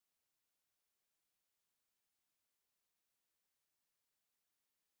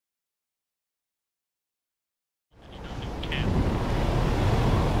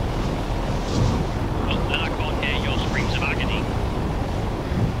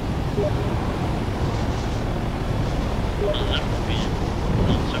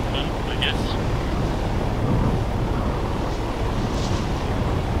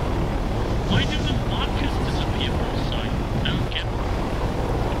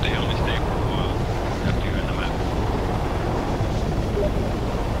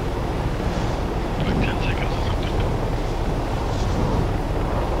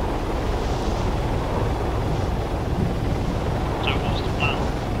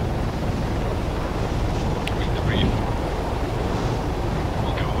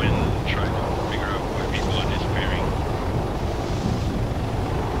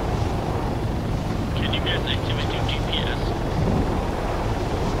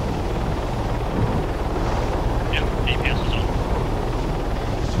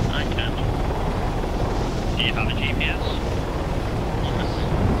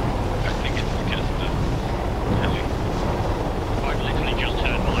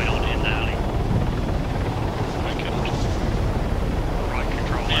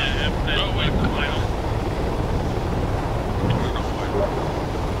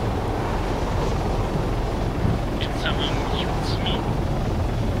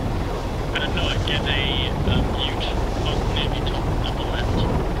Get a mute on maybe top upper left.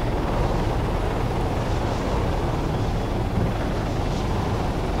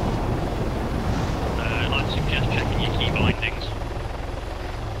 I'd suggest checking your key bindings.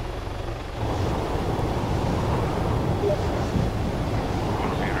 One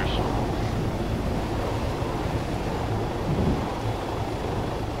of yours.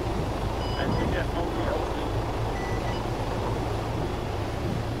 And you get only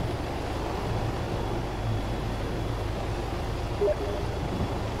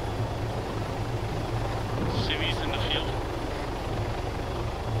Civvies in the field.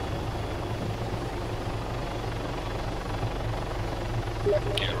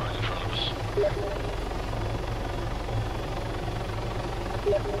 Yeah, right in front of us.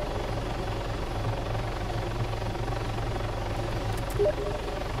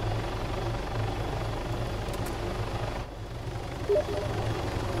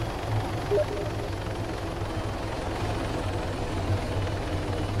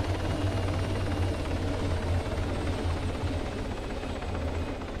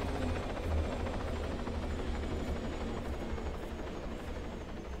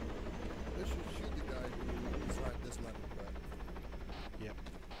 They should shoot the guy who is right this landing pad. Yep.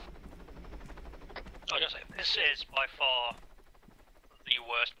 I gotta say, this is by far the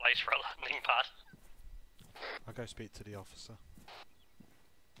worst place for a landing pad. I'll go speak to the officer.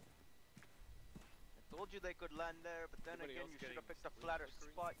 I told you they could land there, but then again, you should have picked a flatter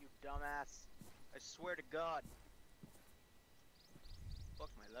spot, you dumbass. I swear to God. Fuck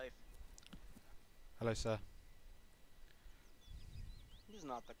my life. Hello, sir. He's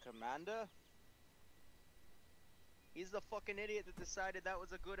not the commander. He's the fucking idiot that decided that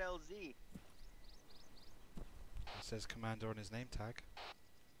was a good LZ. It says commander on his name tag.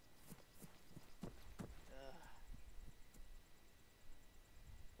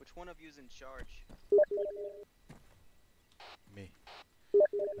 Which one of you's in charge? Me.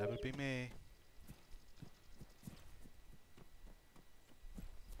 That would be me.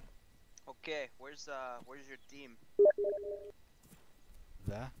 Okay, where's your team?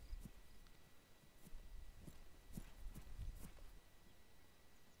 There.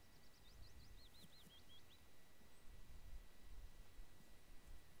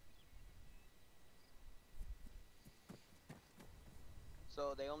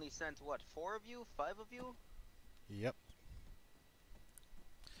 So they only sent what, 4 of you? 5 of you? Yep.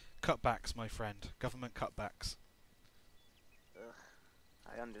 Cutbacks, my friend. Government cutbacks. Ugh,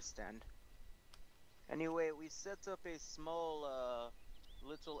 I understand. Anyway, we set up a small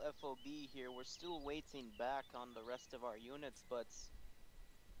little FOB here. We're still waiting back on the rest of our units, but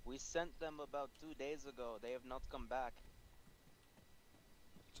we sent them about 2 days ago. They have not come back.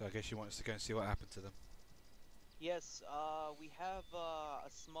 So I guess you want us to go and see what happened to them. Yes, we have a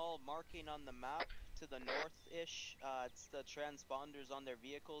small marking on the map to the north-ish. It's the transponders on their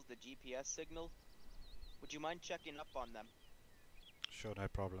vehicles, the GPS signal. Would you mind checking up on them? Sure, no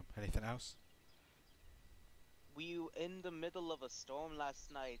problem. Anything else? We were in the middle of a storm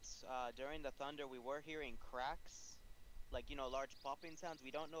last night. During the thunder, we were hearing cracks, like, you know, large popping sounds. We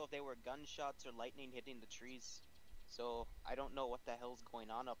don't know if they were gunshots or lightning hitting the trees. So, I don't know what the hell's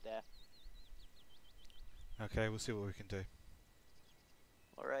going on up there. Okay, we'll see what we can do.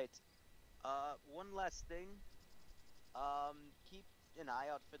 Alright. One last thing. Keep an eye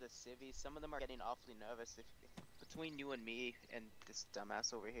out for the civvies. Some of them are getting awfully nervous. If between you and me and this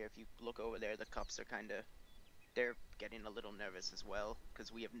dumbass over here, if you look over there, the cops are kinda... They're getting a little nervous as well,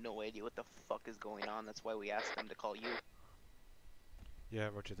 because we have no idea what the fuck is going on. That's why we asked them to call you. Yeah,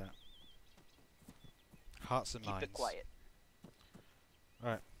 roger that. Hearts and minds. Keep it quiet.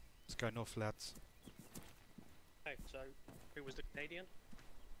 Right, let's go north, lads. Okay, so who was the Canadian?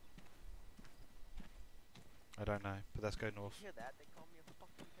 I don't know, but let's go north. Hear that? They call me a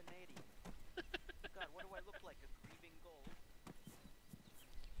fucking Canadian. God, what do I look like? A grieving gold?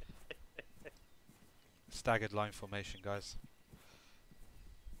 Staggered line formation, guys.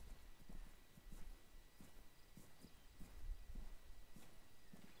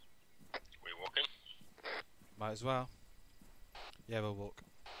 We walking? Might as well. Yeah, we'll walk.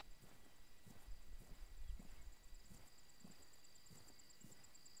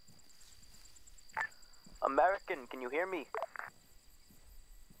 American, can you hear me?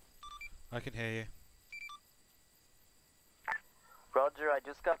 I can hear you. Roger, I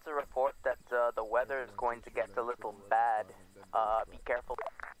just got to report that the weather is going to get a little bad. Be careful.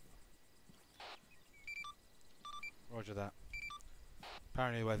 Roger that.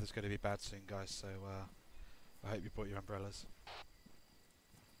 Apparently the weather's going to be bad soon, guys, so I hope you brought your umbrellas.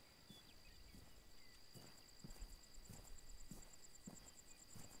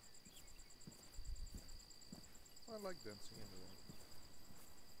 like dancing anyway.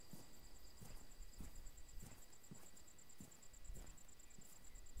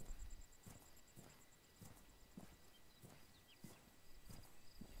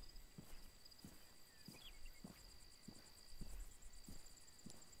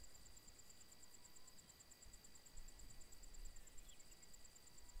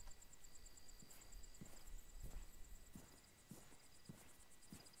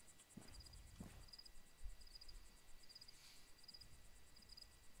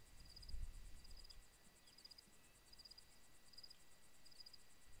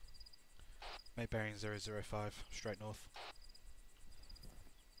 Make bearing 005, straight north.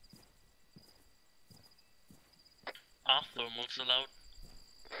 Are thermals allowed?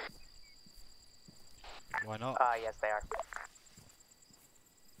 Why not? Yes, they are.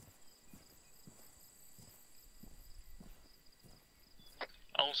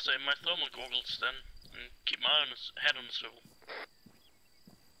 I'll save my thermal goggles then, and keep my head on the swivel.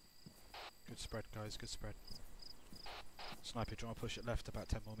 Good spread, guys, good spread. Sniper, do you want to push it left about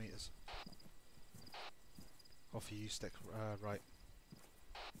 10 more meters? Off you, stick right.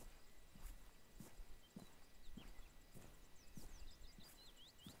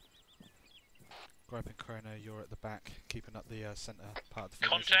 Gripe and Chrono, you're at the back, keeping up the centre part of the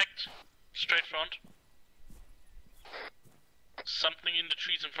formation. Contact! Straight front. Something in the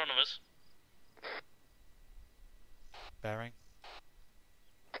trees in front of us. Bearing.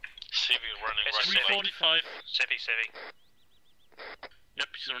 Civvy running It's right away. 345. Civvy. Yep,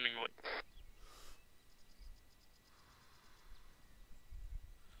 he's running away.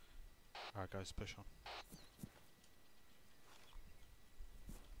 Alright guys, push on.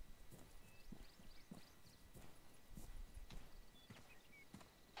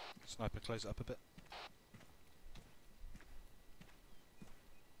 Sniper, close it up a bit.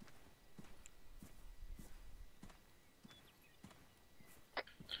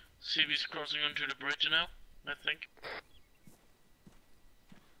 CV's crossing onto the bridge now, I think.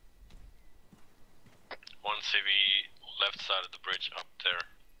 One civvy left side of the bridge up there.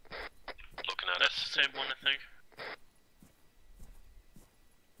 Looking at That's us. the same one, I think.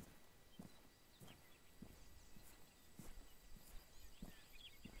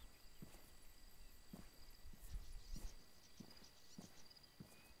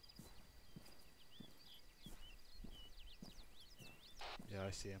 Yeah,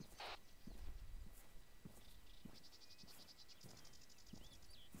 I see him.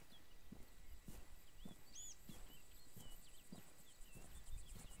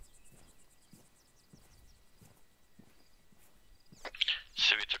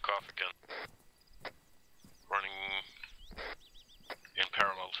 Civvy took off again. Running in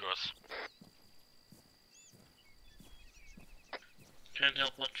parallel to us. Can't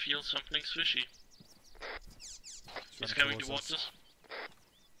help but feel something swishy. He's coming towards us.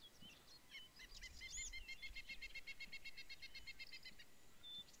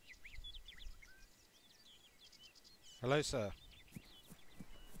 Hello, sir.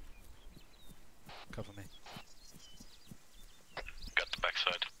 Cover me. Got the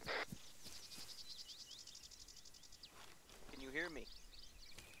backside. Can you hear me?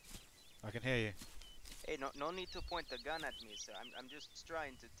 I can hear you. Hey, no need to point the gun at me, sir. I'm just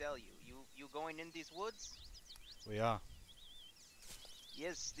trying to tell you. You going in these woods? We are.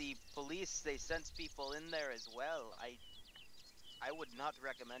 Yes, the police, they sent people in there as well. I would not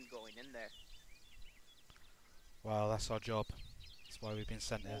recommend going in there. Well, that's our job. That's why we've been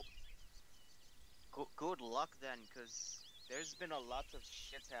sent here. Good luck then, cause there's been a lot of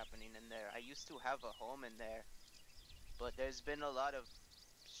shit happening in there. I used to have a home in there, but there's been a lot of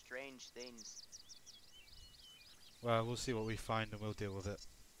strange things. Well, we'll see what we find and we'll deal with it.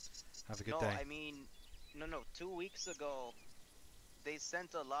 Have a good No, day. I mean, no, 2 weeks ago, they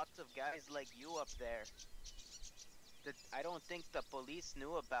sent a lot of guys like you up there. I don't think the police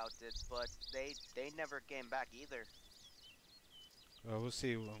knew about it, but they never came back either. Well, we'll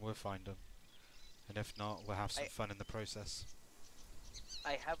see when we'll find them. And if not, we'll have some fun in the process.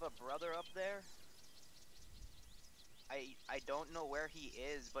 I have a brother up there. I don't know where he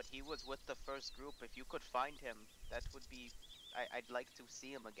is, but he was with the first group. If you could find him, that would be... I'd like to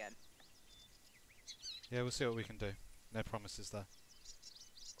see him again. Yeah, we'll see what we can do. No promises there.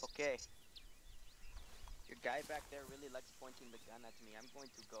 Okay. Your guy back there really likes pointing the gun at me. I'm going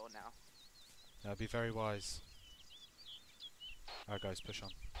to go now. That'd be very wise. Alright guys, push on.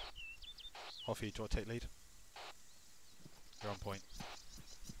 Hoffy, do you want to take lead? You're on point.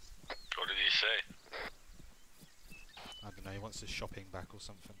 What did he say? I don't know, he wants his shopping back or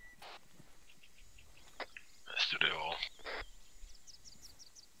something. Let's do it all.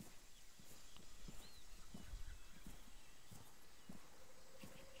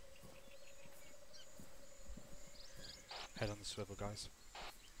 Head on the swivel, guys.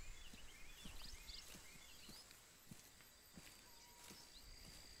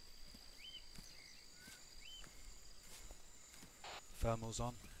 Thermals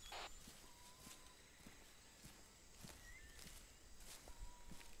on.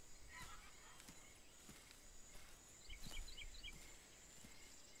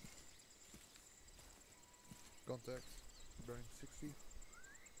 Contact. Bearing 60.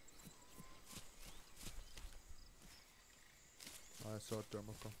 I saw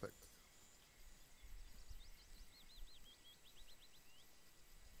thermal compact.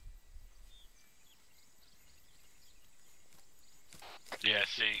 Yeah,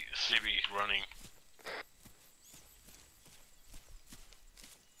 CB running.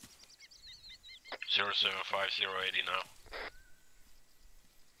 Zero 75080 now.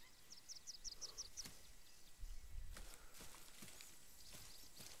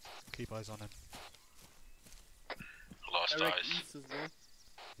 Keep eyes on him. Lost Eric eyes. east as well.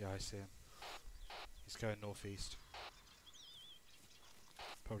 Yeah, I see him. He's going northeast.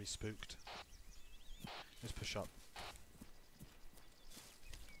 Probably spooked. Let's push up.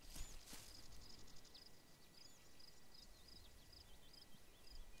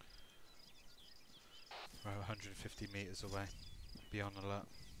 Right, 150 meters away. Be on alert.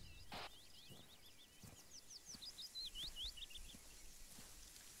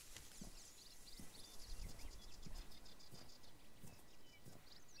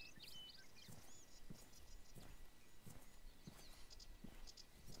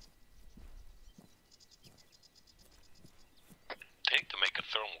 Take to make a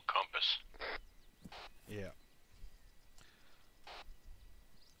thermal compass. Yeah.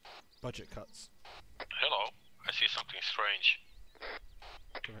 Budget cuts. Hello, I see something strange.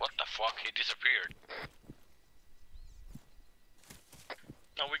 Correct. What the fuck? He disappeared.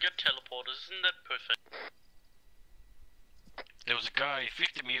 Now we get teleporters, isn't that perfect? There was a guy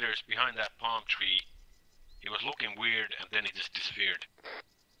 50 meters behind that palm tree. He was looking weird and then he just disappeared.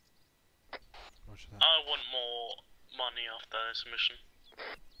 Roger that. I want more money after this mission.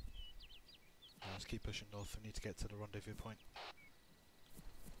 Yeah, let's keep pushing north. We need to get to the rendezvous point.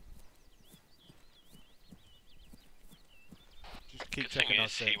 Just keep Good thing checking our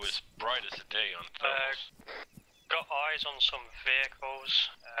is, he six. was bright as the day on thermals. Got eyes on some vehicles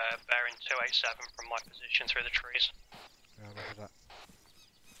bearing 287 from my position through the trees. Yeah, roger that.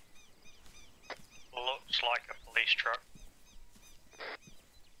 Looks like a police truck.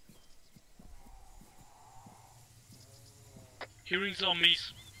 Hearing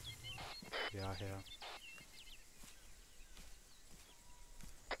zombies. Yeah, I hear.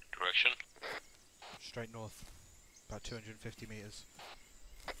 Direction? Straight north. About 250 meters.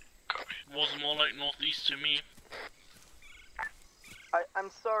 Copy. Was more like northeast to me. I'm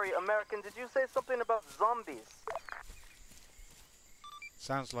sorry, American, did you say something about zombies?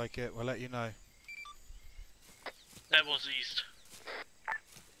 Sounds like it. We'll let you know. That was east.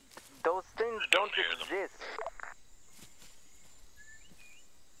 Those things don't don't hear them. exist.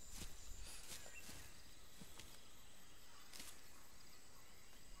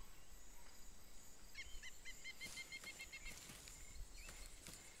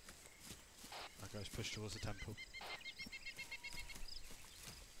 Right, guys, push towards the temple.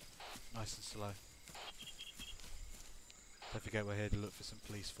 Nice and slow. Don't forget we're here to look for some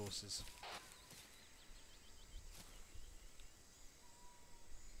police forces.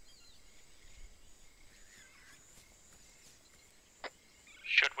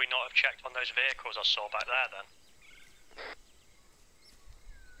 Should we not have checked on those vehicles I saw back there then?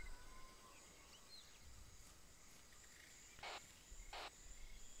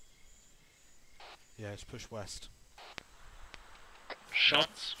 Yeah, let's push west.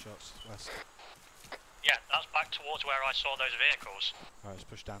 Shots. Shots west. Yeah, that's back towards where I saw those vehicles. Alright, let's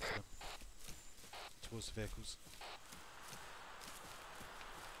push down to them. Towards the vehicles.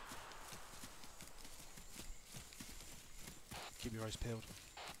 Keep your eyes peeled.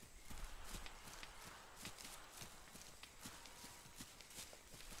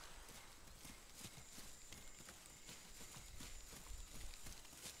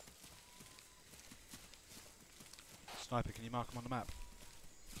 Sniper, can you mark them on the map?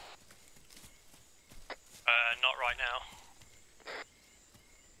 Not right now.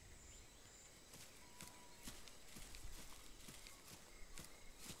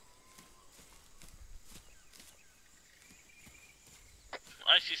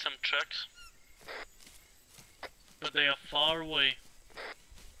 I see some trucks. But they are far away.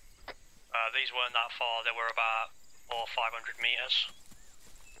 These weren't that far, they were about 400 or 500 meters.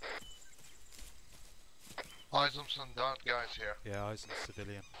 Eyes on some downed guys here. Yeah, eyes on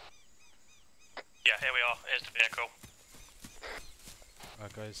civilian. Yeah, here we are, here's the vehicle.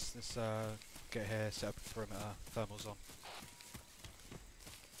 Alright guys, let's get here, set up a perimeter, thermals on.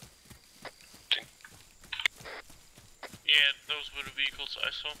 Yeah, those were the vehicles I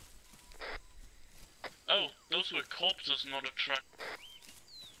saw. Oh, those were corpses, not a truck.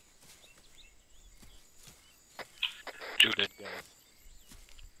 Two dead guys.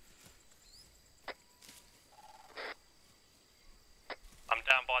 I'm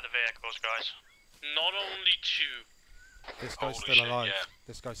down by the vehicles, guys. Not only two. This guy's Holy still shit, alive. yeah.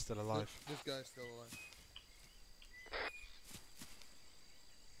 This guy's still alive. This guy's still alive.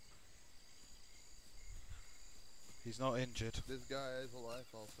 He's not injured. This guy is alive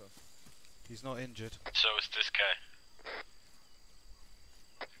also. He's not injured. So is this guy.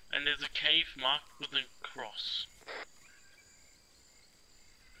 And there's a cave marked with a cross.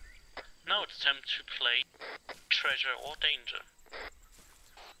 Now it's time to play Treasure or Danger.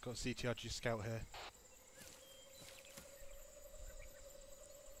 Got CTRG scout here.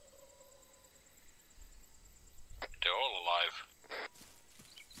 They're all alive.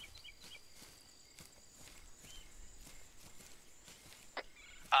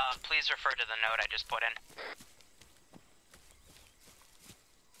 Please refer to the note I just put in.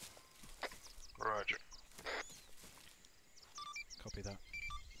 Roger. Copy that.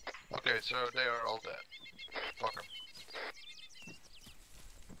 Okay, so they are all dead. Fuck 'em.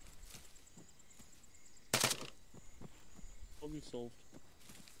 Problem solved.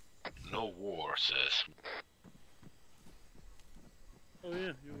 No war, sis. Oh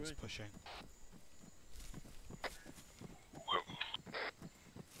yeah, you're He's right. pushing.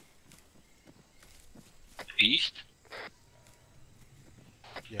 East?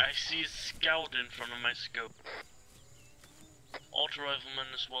 Yeah. I see a scout in front of my scope. Auto rifleman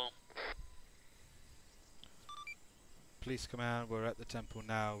as well. Police command, we're at the temple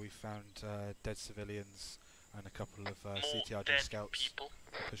now. We found dead civilians and a couple of More CTRG dead scouts. people.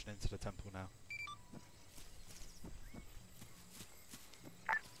 We're pushing into the temple now.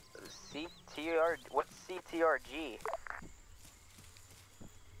 What's CTRG?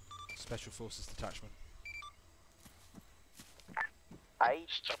 Special Forces Detachment.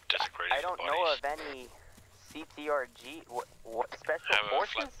 Stop desecrating I don't bodies. know of any CTRG. What special Have a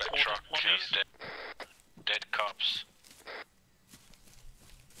forces? flatbed truck chase dead cops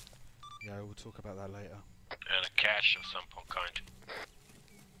Yeah, we'll talk about that later. and a cache of some kind.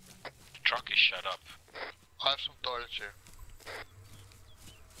 The truck is shut up. I have some toilets here.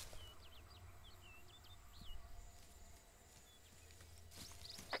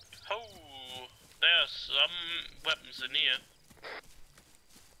 Oh, there's some weapons in here.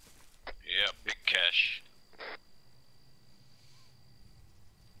 Yeah, big cache.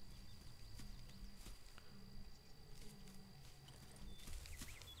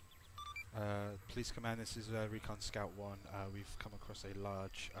 Police command, this is Recon Scout 1. We've come across a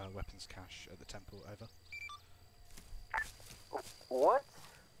large weapons cache at the temple, over. What?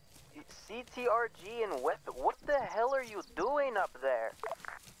 CTRG and what the hell are you doing up there?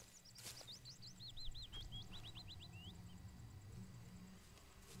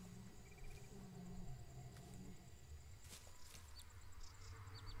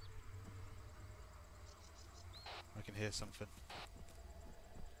 I can hear something.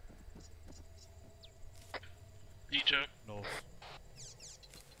 Detour. North.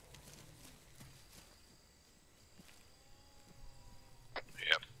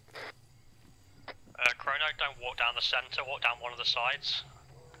 Yep. Chrono, don't walk down the centre, walk down one of the sides.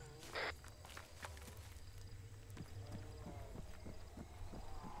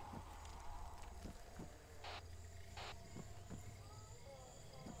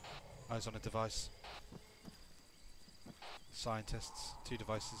 Eyes on a device. Scientists, 2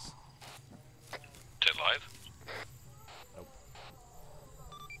 devices. They're alive?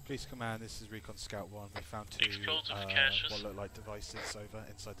 Police command, this is Recon Scout 1. We found 2 Explosive caches. what look like devices over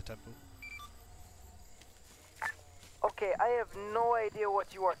inside the temple. Okay, I have no idea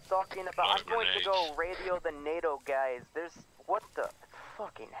what you are talking about. Lot I'm of going to go grenades. radio the NATO guys. What the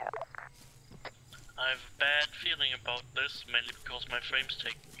fucking hell? I have a bad feeling about this, mainly because my frame's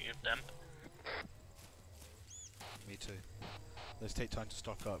taking a damp. Me too. Let's take time to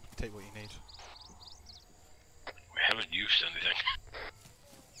stock up. Take what you need. We haven't used anything.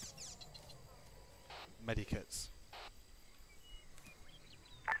 Medikits.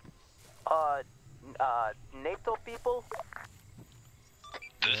 NATO people?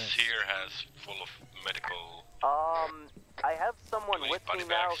 This Yes. here has full of medical. I have someone Police with me body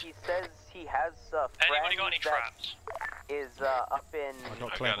now. bags. He says he has a Anybody friend got any that traps? is up in I got I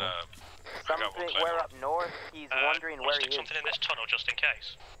got Claymore. a. something where up north. He's wondering Wanna where he stick is. something in this tunnel just in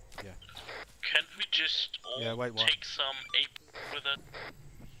case. Can't we just all Yeah, wait, what? take some ape with it?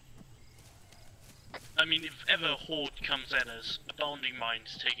 I mean, if ever a horde comes at us, abounding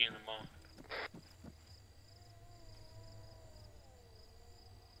mines taking them on.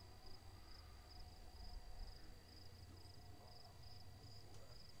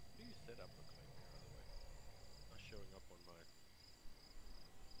 What do you set up for Claymore, by the way? Not showing up on my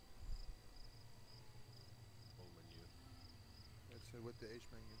home menu. It's with the H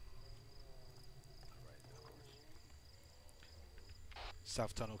menu. Right, of course.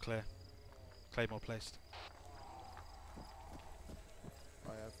 South tunnel clear. Claymore placed.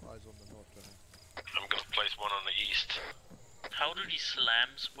 I have eyes on the north tunnel. I'm gonna place one on the east. How do these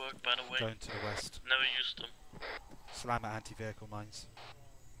slams work, by the way? Going to the west. Never used them. Slam at anti-vehicle mines.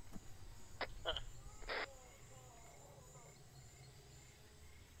 Huh.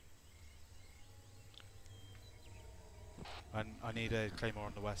 And I need a Claymore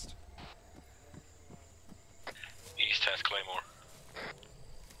on the west. East has Claymore.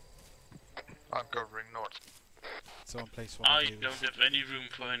 I'm covering north. Someone place one I of you. don't have any room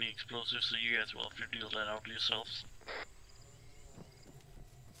for any explosives, so you guys will have to deal that out yourselves.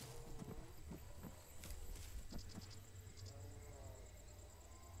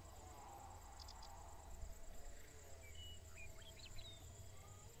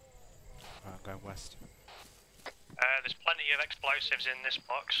 Right, I'm going west. There's plenty of explosives in this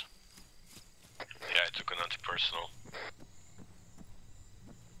box. Yeah, I took an anti-personal.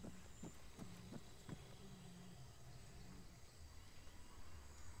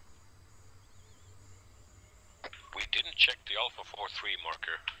 We didn't check the Alpha 4-3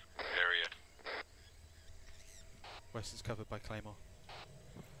 marker area. West is covered by Claymore.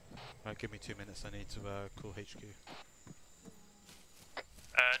 Right, give me 2 minutes, I need to call HQ.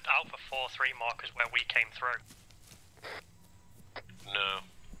 Alpha 4-3 mark is where we came through. No.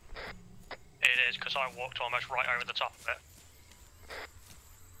 It is, because I walked almost right over the top of it.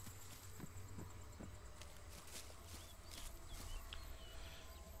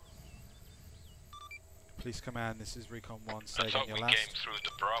 Police command, this is Recon 1, I say thought again we your came last. through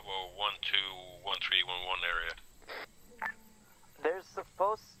the Bravo 121311 area. There's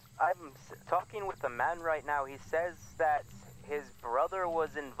I'm talking with a man right now. He says that his brother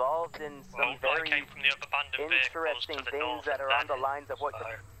was involved in some Well, I very came from the abandoned vehicles interesting to the things north that of are on that. the lines of what So, the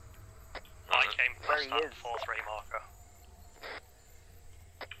I came Where past he that is. 4-3 marker.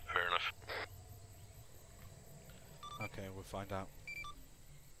 Fair enough. Okay, we'll find out.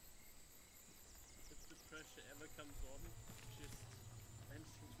 If this pressure ever comes on, just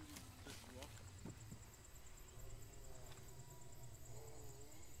mention to this rock.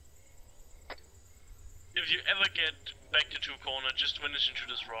 If you ever get back to two corner, just vanish into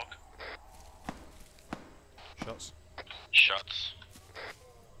this rock. Shots. Shots.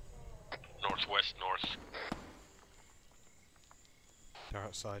 Northwest, north. They're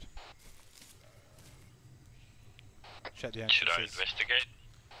outside. Check the Should I entrances. investigate?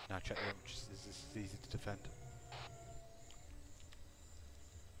 No, check the entrances, this is easy to defend.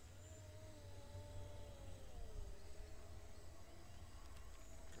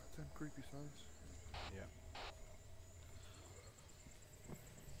 Goddamn creepy sounds. Yeah.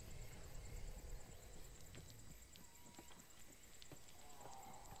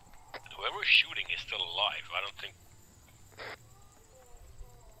 Whoever's shooting is still alive. I don't think.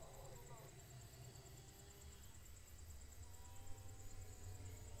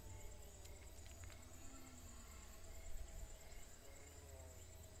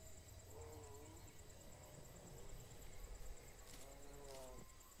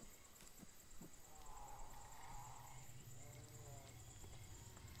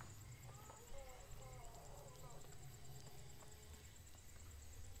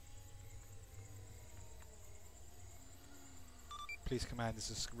 Please command, this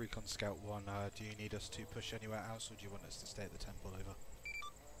is Recon Scout 1. Do you need us to push anywhere else or do you want us to stay at the temple? Over.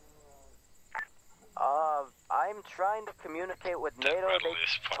 I'm trying to communicate with That NATO. rattle They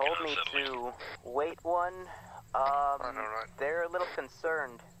is fucking told me unsettling. to wait one. Right. They're a little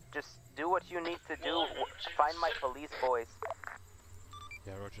concerned. Just do what you need to do. Find my police boys.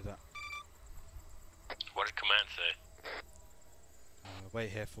 Yeah, roger that. What did command say? Wait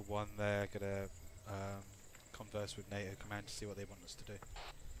here for 1, they're gonna converse with NATO command to see what they want us to do.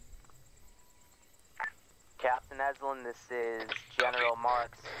 Captain Eslin, this is General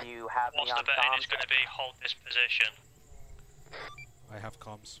Marks. Do you have me What's on the betting comms? is going to be hold this position. I have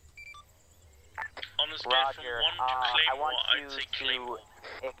comms. On a scale from Roger. 1 to I Claymore, want I'd you say to Claymore.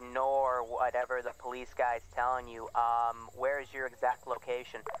 ignore whatever the police guy's telling you. Where is your exact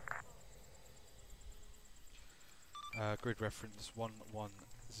location? Grid reference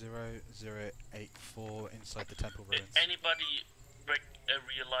 110084 inside the temple ruins. Anybody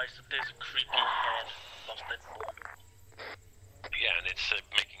realize that there's a creepy head above that boulder. Yeah, and it's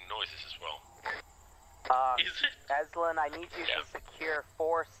making noises as well. Is it? Eslin, I need you Yeah. to secure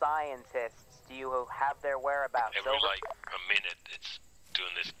 4 scientists. Do you have their whereabouts? Every Over? like a minute, it's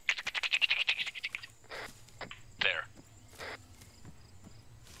doing this. There.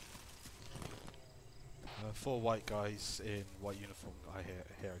 4 white guys in white uniform. I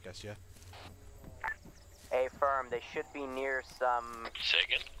hear, I guess, yeah. Affirm, they should be near some Say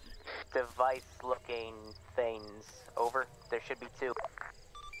again? device-looking things. Over? There should be 2.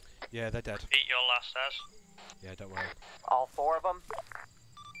 Yeah, they're dead. Beat your last as. Yeah, don't worry. All 4 of them?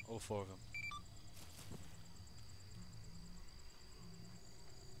 All 4 of them.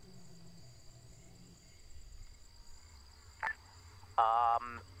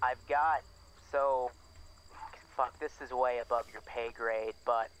 I've got, so, fuck, this is way above your pay grade,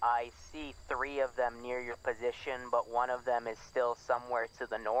 but I see 3 of them near your position, but 1 of them is still somewhere to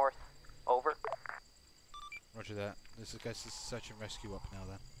the north. Over? Roger that. This is, I guess this is search and rescue up now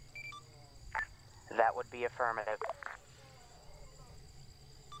then. That would be affirmative.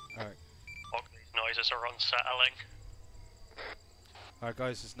 Alright. Fuck, these noises are unsettling. Alright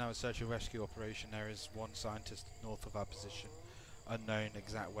guys, it's now a search and rescue operation. There is 1 scientist north of our position. Unknown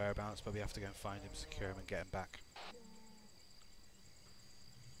exact whereabouts, but we have to go and find him, secure him and get him back.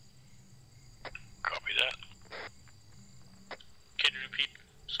 Copy that. Can you repeat?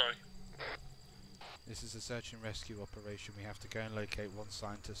 Sorry. This is a search and rescue operation. We have to go and locate 1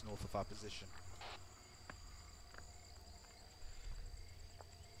 scientist north of our position.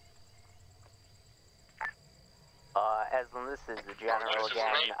 Eslin, this is the General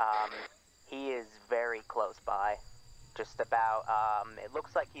again. He is very close by. Just about, it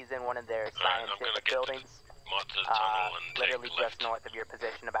looks like he's in one of their scientific buildings. Literally just north of your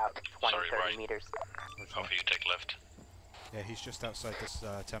position, about 20, 30 meters. How do you take left? Yeah, he's just outside this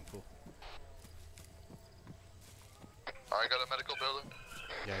temple. I got a medical building.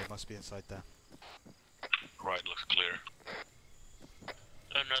 Yeah, he must be inside there. Right, looks clear.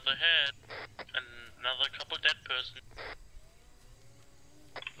 Another head. Another couple dead person.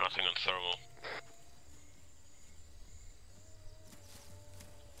 Nothing on thermal.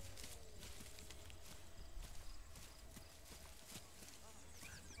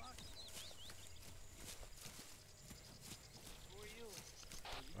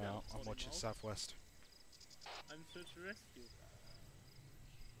 Well, I'm watching southwest. I'm search and rescue.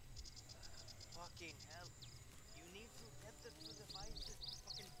 Fucking hell. You need to get the 2 devices.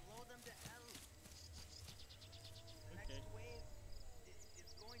 Fucking blow them to hell. The next wave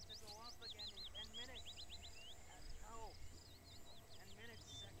is going to go off again in 10 minutes. No. 10 minutes,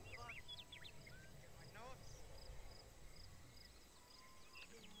 sec. Fuck. Get my notes.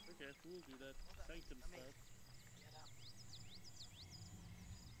 Okay, we'll do that. Sanctum style.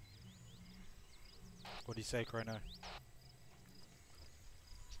 What do you say, Chrono?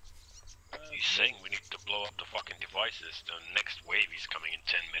 He's saying we need to blow up the fucking devices. The next wave is coming in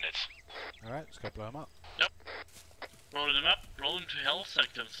 10 minutes. Alright, let's go blow him up. Yep. Roll them up, roll them to hell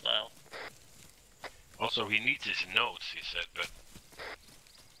sector style. Also, he needs his notes, he said, but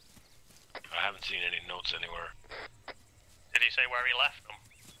I haven't seen any notes anywhere. Did he say where he left them?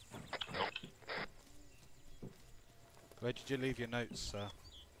 Nope. Where did you leave your notes, sir?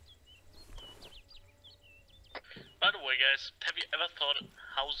 By the way, guys, have you ever thought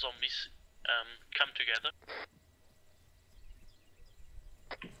how zombies come together?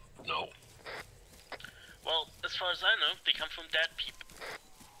 No. Well, as far as I know, they come from dead people.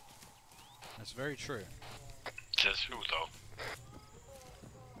 That's very true. Says who, though?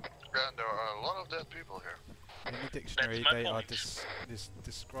 Yeah, there are a lot of dead people here. In the dictionary, That's my they are point.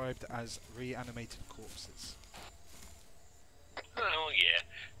 described as reanimated corpses. Oh, yeah.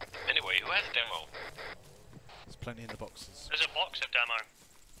 Anyway, who has demo? There's plenty in the boxes. There's a box of demo.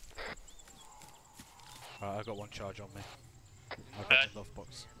 Right, I've got 1 charge on me. I've got the love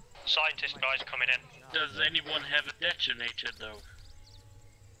box. Scientist guys coming in. Does anyone have a detonator, though?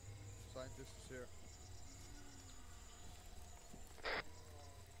 Scientist is here.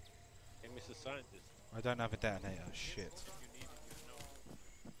 Hey, Mr. Scientist. I don't have a detonator. Shit.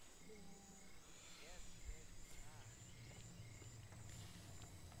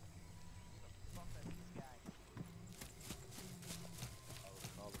 Our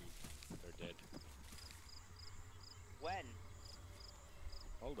colleagues, they're dead. When?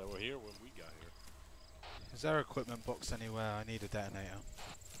 Oh, they were here when we got here. Is there an equipment box anywhere? I need a detonator.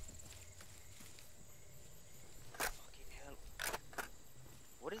 Fucking hell.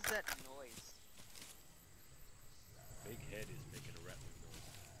 What is that noise? Big head is making a rattling noise.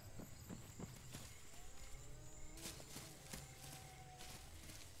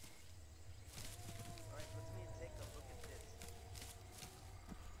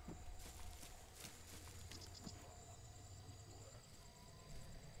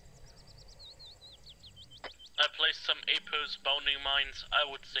 APOs, bounding mines, I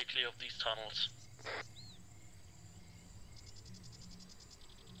would stay clear of these tunnels.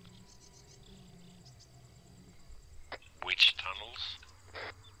 Which tunnels?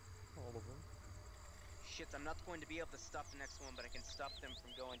 All of them. Shit, I'm not going to be able to stop the next one, but I can stop them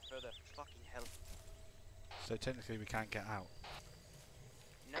from going further. Fucking hell. So technically we can't get out.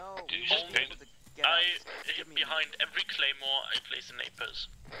 No, Do you we just won't be paint- able to get out. I Give me a behind minute. every claymore I place an APOs.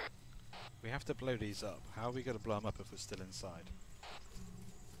 We have to blow these up. How are we going to blow them up if we're still inside?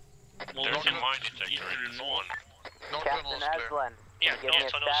 Well, There's we a can mine just detector eat in it this in one. North Captain tunnel is clear. Aslan, Yeah, can you give me North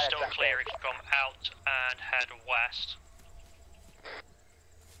a tunnel's status still clear update? if you come out and head west.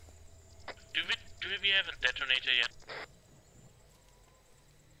 Do we have a detonator yet?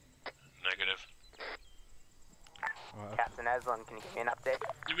 Negative. Alright, Captain Aslan, can you give me an update?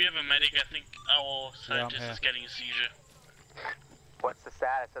 Do we have a medic? I think our Yeah, I'm scientist here. is getting a seizure. What's the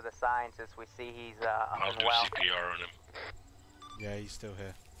status of the scientist? We see he's up I'll and do well. CPR on him. yeah, he's still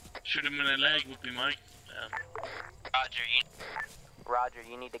here. Shoot him in the leg would be my... Roger,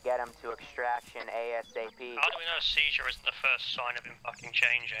 you need to get him to extraction ASAP. How do we know a seizure isn't the first sign of him fucking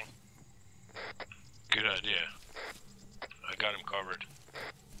changing? Good idea. I got him covered.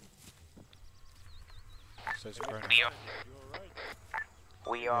 So it's Chrono. You're right.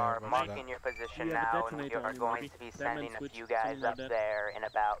 We Yeah, are roger marking that. your position We have a now, and we detonator are on you, going maybe. to be Diamond sending a switch, few guys something like up that. there in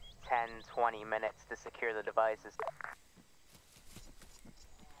about 10-20 minutes to secure the devices.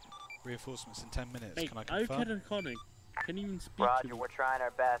 Reinforcements in 10 minutes. Hey, Can I are you confirm? catatonic? Can you even speak to Roger, me? we're trying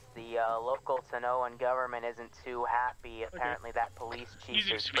our best. The local Tanoan government isn't too happy. Apparently that police chief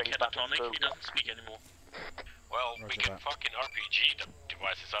He's is to be pretty fucking catatonic, he spooked. doesn't speak anymore. Well, we Roger can that. fucking RPG the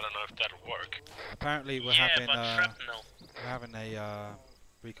devices. I don't know if that'll work. Apparently we're Yeah, having but shrapnel. we're having a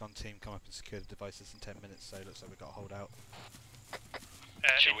recon team come up and secure the devices in 10 minutes. So it looks like we've got to hold out.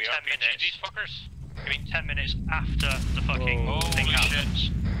 Should In we 10 RPG minutes. these fuckers? I mean 10 minutes after the fucking Oh, thing holy shit. happens.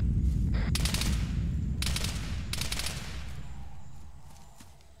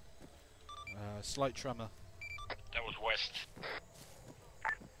 Slight tremor. That was west.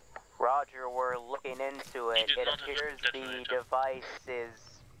 Roger, we're looking into it. did It not have a appears the detonator. device is...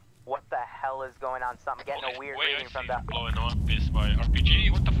 What the hell is going on? Something getting Only a weird way reading I from see the... it blowing up is by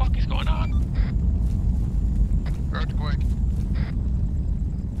RPG. What the fuck is going on? Earthquake.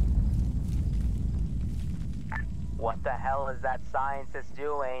 What the hell is that scientist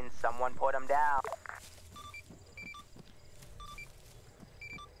doing? Someone put him down.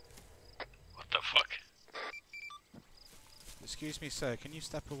 What the fuck? Excuse me, sir. Can you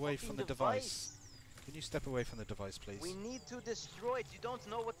step away from the device? Can you step away from the device, please? We need to destroy it. You don't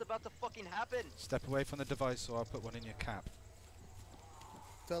know what's about to fucking happen. Step away from the device, or I'll put one in your cap.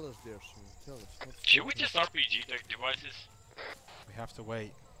 Tell us, dear sir. Tell us. Should we just RPG the devices? We have to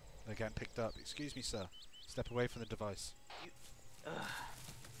wait. They're getting picked up. Excuse me, sir. Step away from the device. Ugh.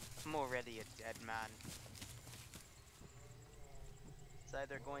 I'm already a dead man. It's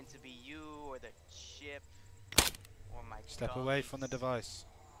either going to be you or the chip or my Step away from the colleagues. device.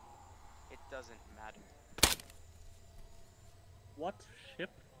 It doesn't matter. What? Ship?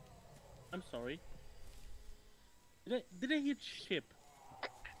 I'm sorry. Did I hear ship?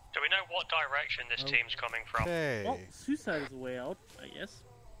 Do we know what direction this Oh. team's coming from? Okay. Well, suicide is a way out, I guess.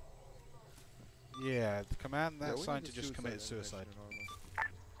 Yeah, the command Yeah, that we need scientist the just committed animation suicide. in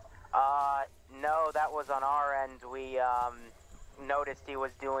armor. No, that was on our end. We, noticed he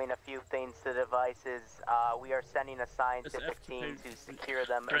was doing a few things to devices. We are sending a scientific F to team pay- to secure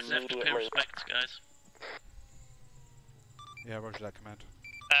them Press F to pay immediately. respects, guys. Yeah, roger that command.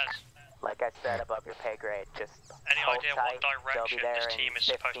 As Like I said, above your pay grade. Just any hold idea tight. what direction They'll be this there team in is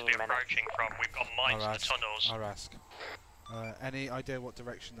supposed to 15 be minutes. approaching from? We've got mines in the tunnels. I'll ask. Any idea what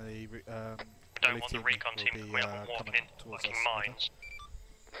direction the Don't want the recon team will be coming up and walking coming in towards fucking us? mines.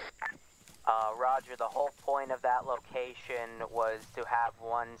 Roger, the whole point of that location was to have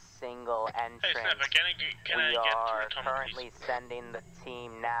one single Hey, entrance. Snapper, can I We get to are the tunnel, currently please? sending the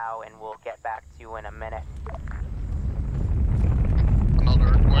team now, and we'll get back to you in a minute. Another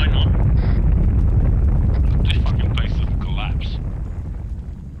earthquake. Why not? This fucking place doesn't collapse.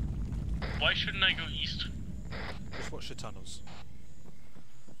 Why shouldn't I go east? Just watch the tunnels.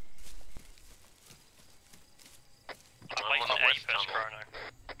 I'm I'm waiting on to the west first tunnel. chrono.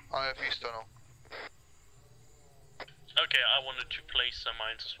 I have east tunnel. Okay, I wanted to place some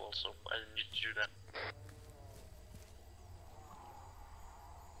mines as well, so I need to do that.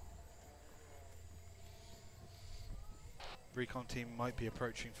 Recon team might be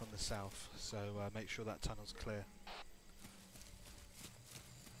approaching from the south, so make sure that tunnel's clear.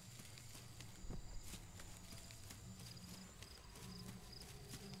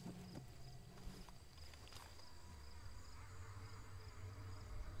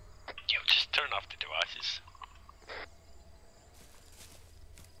 off the devices.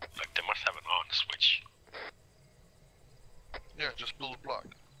 Like they must have an on switch. Yeah, just pull the plug.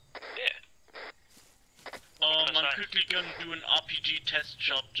 Yeah. I'm quickly gonna do an RPG test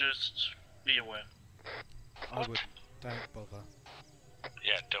shot, just be aware. I would. Don't bother.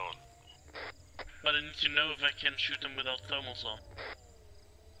 Yeah, don't. But I need to know if I can shoot them without thermals on.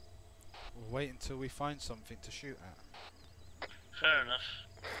 We'll wait until we find something to shoot at. Fair enough.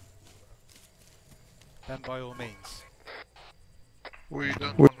 Then by all means. We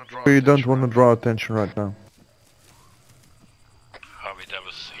don't want to draw attention right now. Harvey, that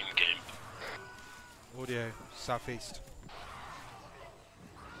was in game. Audio, southeast.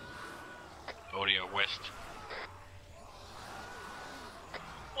 Audio west.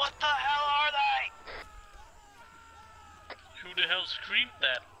 What the hell are they? Who the hell screamed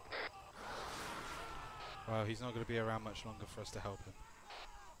that? Well, he's not going to be around much longer for us to help him.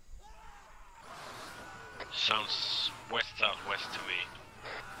 Sounds west-southwest to me.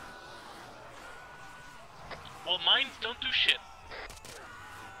 Well, mines don't do shit.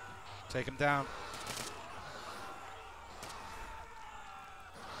 Take him down.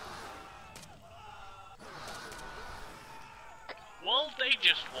 Well, they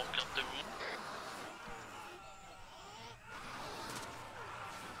just walked up the room.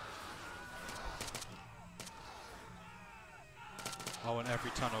 I want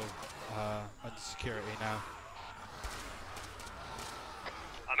every tunnel under security now.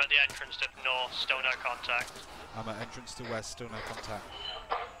 I'm at the entrance to north, still no contact. I'm at entrance to west, still no contact.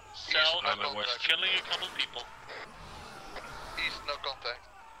 South, I'm at west. killing a couple people. East, no contact.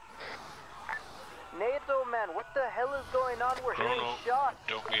 NATO man, what the hell is going on? We're hearing Chrono, shots.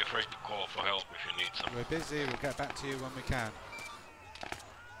 don't be afraid to call for help if you need some. We're busy, we'll get back to you when we can.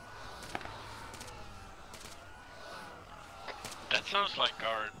 That sounds like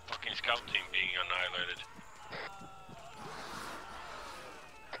our fucking scout team being annihilated.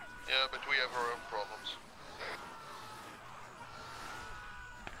 Yeah, but we have our own problems.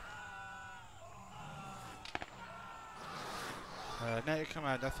 NATO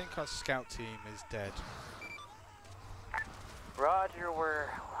Command, I think our scout team is dead. Roger, we're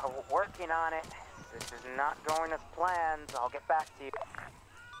working on it. This is not going as planned. I'll get back to you.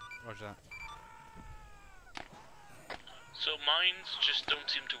 Roger that. So mines just don't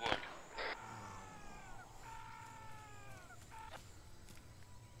seem to work.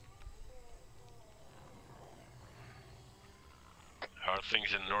 How are things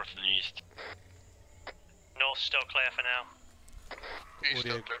in north and east? North's still clear for now. East,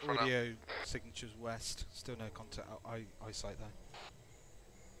 Audio, still clear for now. audio signatures west, still no contact. Eyesight there.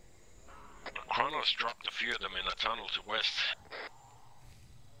 Chronos dropped a few of them in a tunnel to west.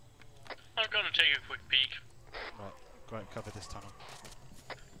 I'm gonna take a quick peek. Right, great, cover this tunnel.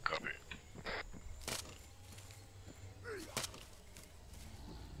 Copy.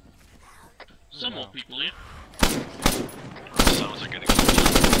 Some more people here. Sounds like an explosion.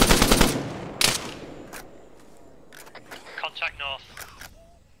 Contact north.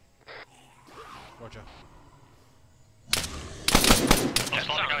 Roger. Looks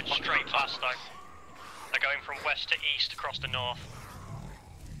like they're going straight past though. They're going from west to east across the north.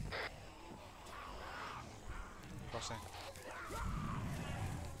 Crossing.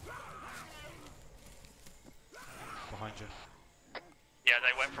 Behind you. Yeah,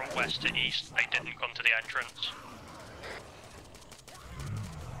 they went from west to east. They didn't come to the entrance.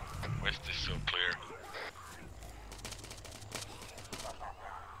 West is so clear.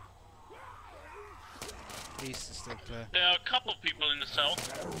 East is still clear. There are a couple people in the south.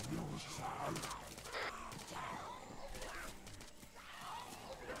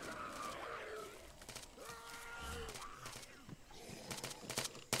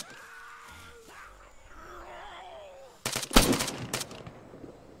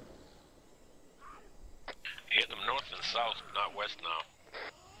 Hit them north and south, not west now.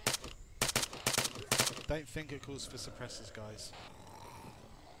 Don't think it calls for suppressors, guys.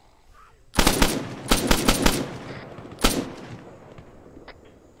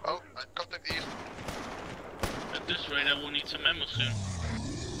 Oh, contact east. At this rate, I will need some ammo soon.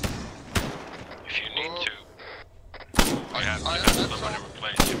 If you need Oh. to, you have to I have have somebody some.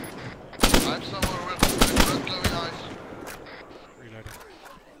 replace you. I'm somewhere with red glowing eyes. Reloading.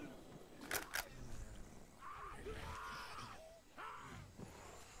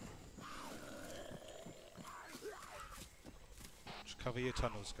 Just cover your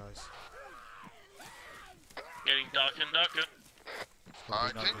tunnels, guys. Getting darker and darker. It's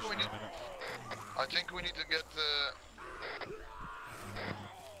gonna be I night think vision we in need- a minute. I think we need to get the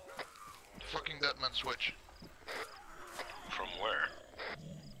fucking Deadman switch. From where?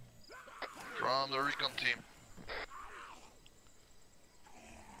 From the Recon team.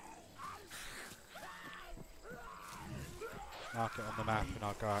 Mark it on the map and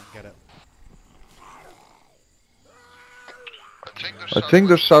I'll go out and get it. I think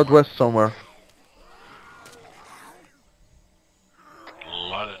they're southwest somewhere. A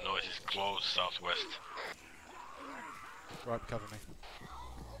lot of noise is close southwest. Right, cover me.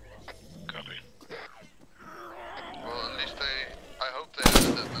 Copy. Well, at least I hope they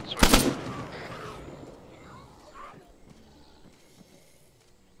have that switch.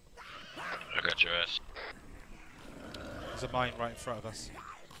 I got your ass. There's a mine right in front of us.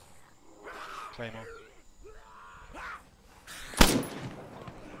 Claymore.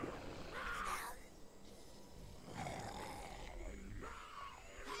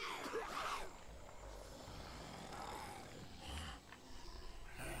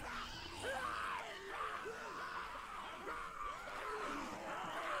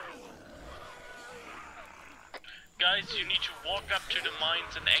 Guys, you need to walk up to the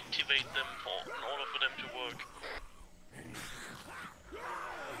mines and activate them in order for them to work.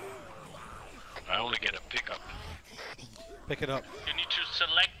 I only get a pickup. Pick it up. You need to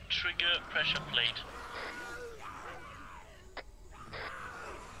select trigger pressure plate.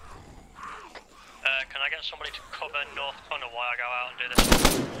 Can I get somebody to cover North Tunnel while I go out and do this?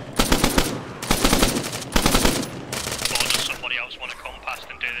 Or does somebody else want to come past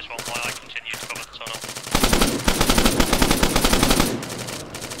and do this one while I continue to cover the tunnel?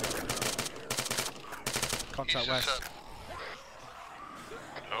 Contact west.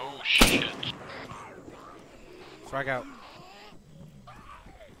 Oh shit. Frag out.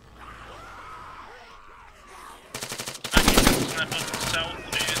 South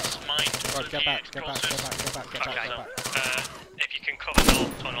is mine. Right, get back. Okay, if you can cover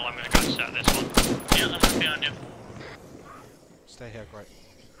North Tunnel, I'm going to go and set this one. Yeah, I'm right behind you. Stay here, great.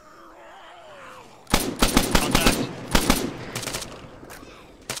 Contact.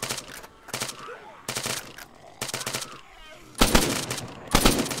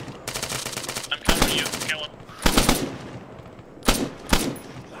 I'm covering you, kill him.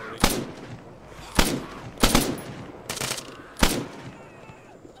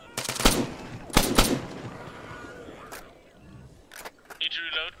 Need to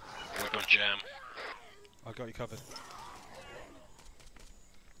reload. Weapon jam. I got you covered.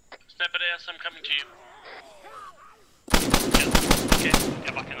 Sniper S, I'm coming to you. Yeah, okay,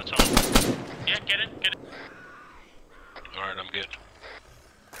 get back in the tunnel. Yeah, get it. Alright, I'm good.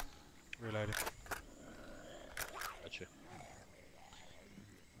 Reloading. Gotcha.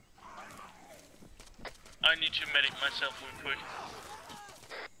 I need to medic myself real quick.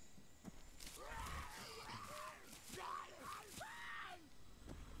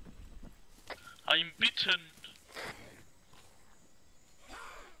 I'm bitten.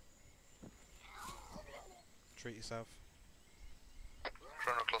 Treat yourself.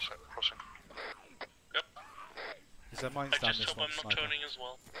 Chrono crossing. Yep. Is there mines I down just this hope one, I'm not sniper? turning as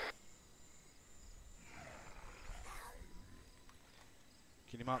well.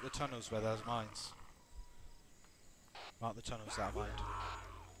 Can you mark the tunnels where there's mines? Mark the tunnels that are mined.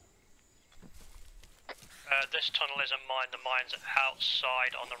 This tunnel isn't mine, the mine's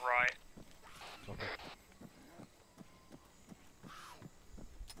outside on the right. Copy.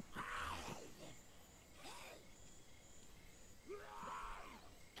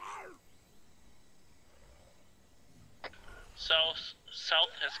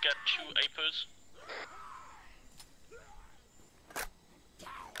 South has got 2 APers.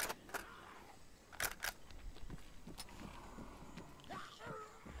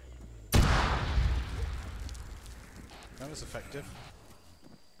 That was effective.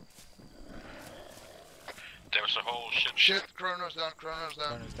 There was a whole shit. Shit, Chrono's down. Chrono's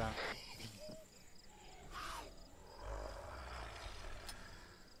down.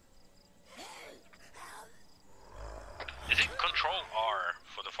 Is it Control R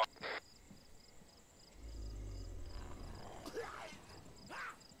for the fire?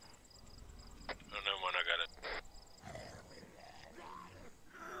 Oh, never mind, I got it.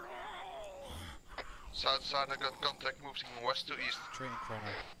 South side, I got contact moving west to east. Treating Chrono.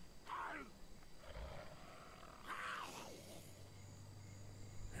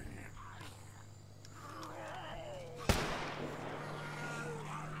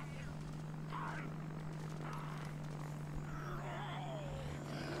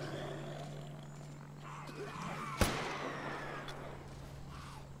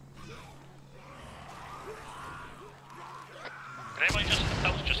 Did anybody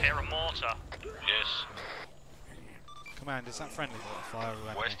else just hear a mortar? Yes. Command, is that friendly mortar fire or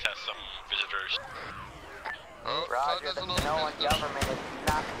enemy? West has some visitors. Oh, Roger, so the there's a Tanoa little bit government is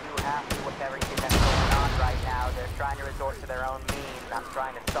not too happy with everything that's going on right now. They're trying to resort to their own means. I'm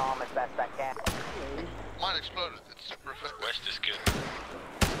trying to stall them as best I can. Mine exploded. It's super effective. West is good.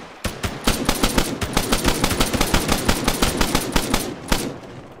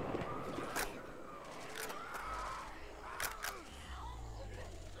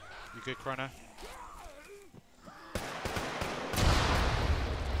 You good, Chrono?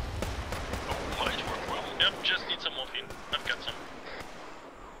 Oh, mines work well. Yep, just need some morphine. I've got some.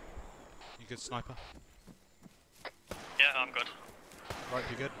 You good, Sniper? Yeah, I'm good. Right,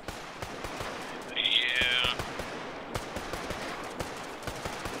 you good? Yeah.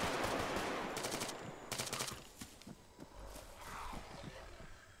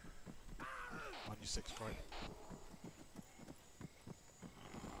 On your 6 right.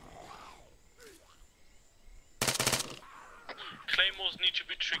 Claymores need to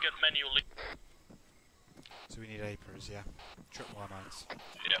be triggered manually. So we need Apers, yeah. Tripwire mines.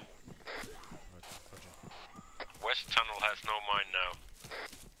 Yeah. Right, roger. West tunnel has no mine now.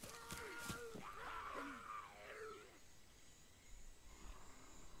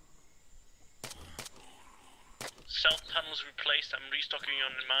 South tunnel's replaced. I'm restocking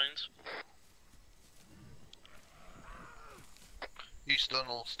on the mines. East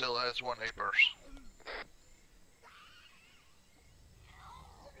tunnel still has 1 Apers.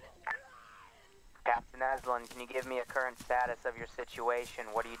 Captain Eslin, can you give me a current status of your situation?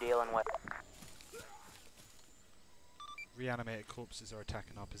 What are you dealing with? Reanimated corpses are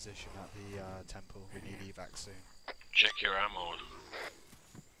attacking our position at the temple. We need evac soon. Check your ammo.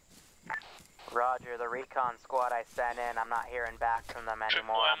 Roger, the Recon squad I sent in, I'm not hearing back from them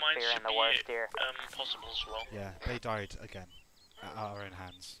anymore. Tripwire I'm mines fearing should the be worst here. possible as well. Yeah, they died again. At our own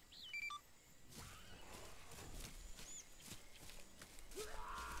hands.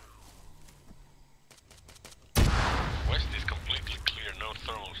 West is completely clear, no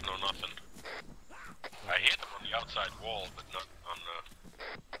thermals, no nothing. I hit him on the outside wall, but not on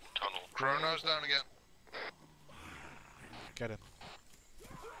the tunnel. Chrono's down again. Get him.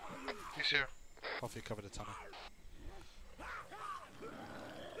 He's here. Coffee cover the tunnel.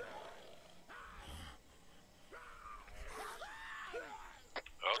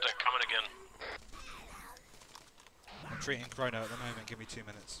 Oh, they're coming again. I'm treating Chrono at the moment. Give me 2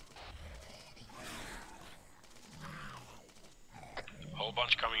 minutes. Whole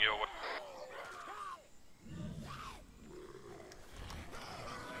bunch coming your way.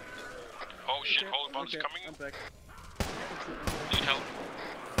 Oh shit, whole bunch Okay, coming. I'm back. Need help.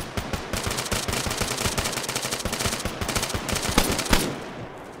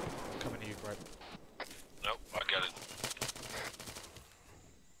 Coming to you, Greg. Nope, I get it.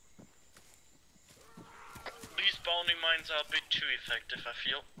 These bounding mines are a bit too effective, I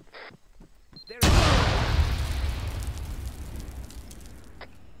feel.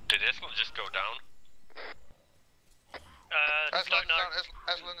 Did Eslin just go down? Eslin don't is know. down.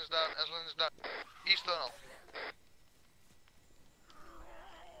 Eslin is down. Eslin is down. East tunnel.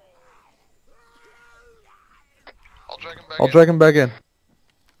 I'll drag him back in.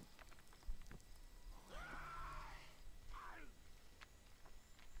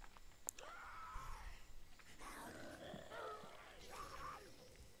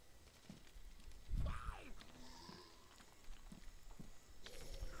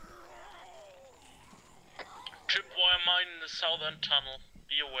 Tripwire mine in the southern tunnel.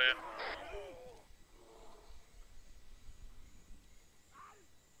 Be aware.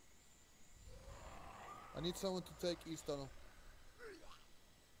 I need someone to take East tunnel.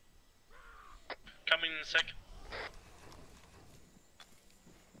 Coming in a sec.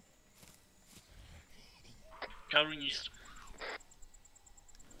 Covering east.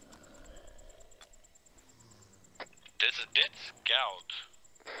 There's a dead scout.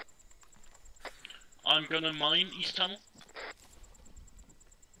 I'm gonna mine east tunnel.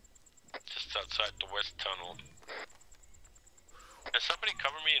 Just outside the west tunnel. Can somebody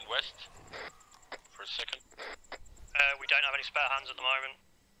cover me in west? For a second? We don't have any spare hands at the moment.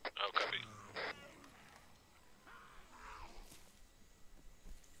 Oh, copy.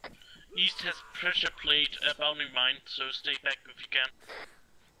 East has pressure plate bounding mine, so stay back if you can.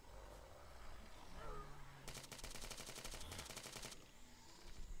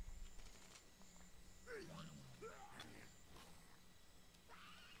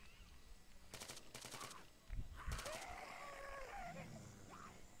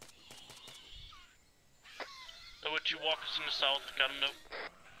 There were 2 walkers in the south, got them though.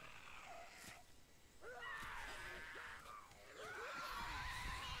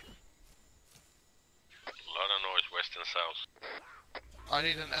 A lot of noise west and south. I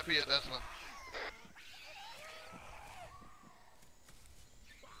need an epi at Eslin.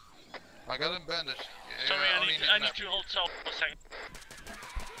 I got him bandaged. Sorry, Yeah, I need to hold south for a second.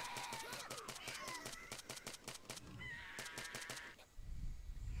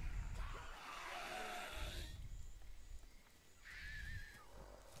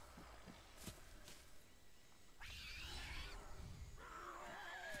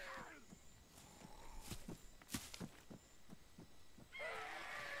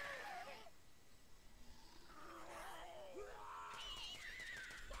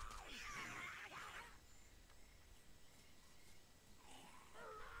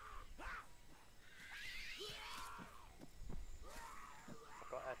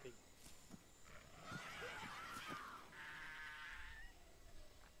 Got epi.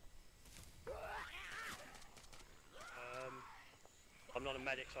 I'm not a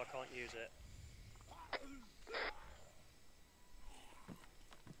medic, so I can't use it.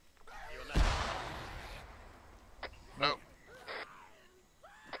 You a medic? No.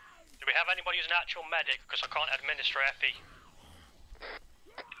 Do we have anybody who's an actual medic? Because I can't administer FE.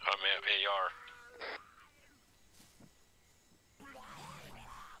 I'm AR.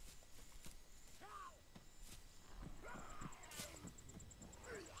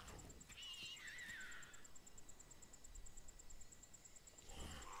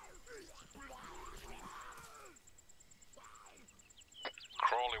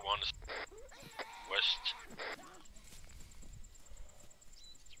 Crawley ones. West.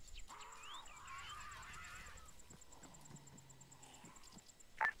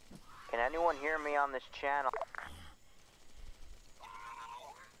 Can anyone hear me on this channel?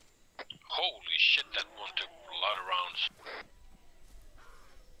 Holy shit, that one took a lot of rounds.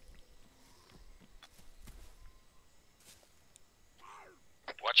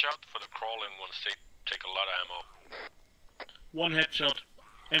 Watch out for the crawling ones, they take a lot of ammo. One headshot.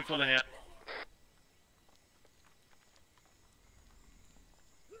 Aim for the head.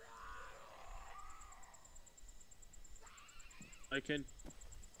 I can.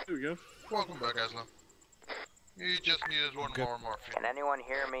 Here we go. Welcome back, Aslan. You just needed one more morphine. Can anyone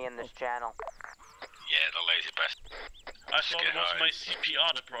hear me in this channel? Yeah, the lazy bastard. I thought it was high. my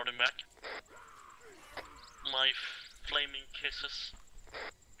CPR that brought him back. My flaming kisses.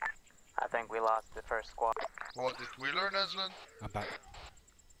 I think we lost the first squad. What did we learn, Aslan? I'm back.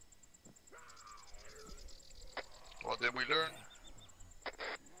 What did we learn?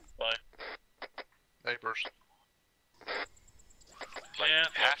 Bye. Papers. Like Yeah,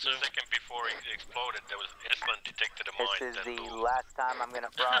 half thought so. a second before it exploded, there was Island detected a mine. This is then the boom. last time I'm gonna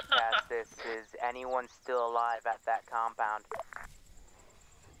broadcast this. Is anyone still alive at that compound?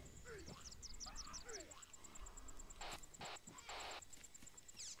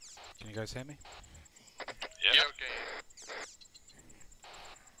 Can you guys hear me? Yeah. Okay.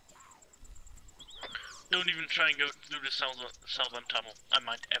 Don't even try and go through the southern tunnel. I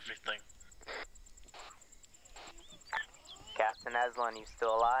mind everything. Captain Eslin, you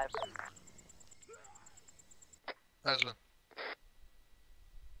still alive? Aslan.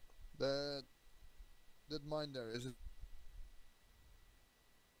 That mine there, is it?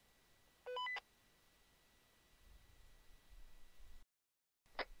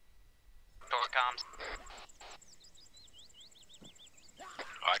 Door comms.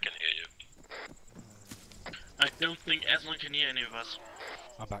 I can hear you. I don't think Aslan can hear any of us.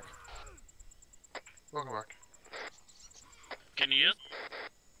 I'm back. Welcome back. Can you hear?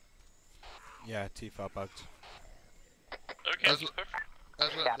 Yeah, T-Far bugged. Okay. Aslan,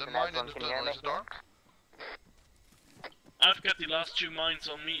 the Captain mine in Aslan, the can you hear tunnel, me? is it dark? I've got the last 2 mines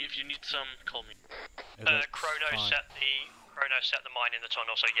on me. If you need some, call me. It looks Chrono fine. set the mine in the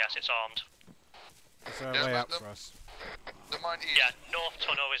tunnel, so yes, it's armed. Is there a Yeah, way but out the- for us? The mine east. Yeah, north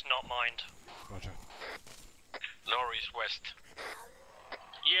tunnel is not mined. Roger. Northeast west.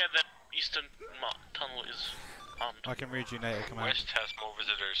 Yeah, that eastern tunnel is armed. I can read you, Nato. Come out. West has more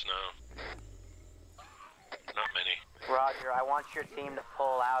visitors now. Not many. Roger, I want your team to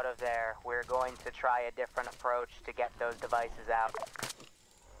pull out of there. We're going to try a different approach to get those devices out.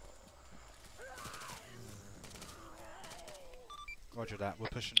 Roger that. We're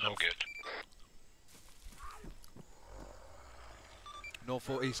pushing I'm north. good. North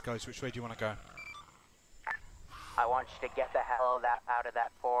or east, guys? Which way do you want to go? I want you to get the hell out of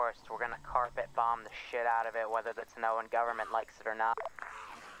that forest. We're gonna carpet bomb the shit out of it, whether the Tanoan government likes it or not.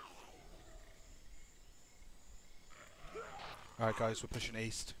 Alright, guys, we're pushing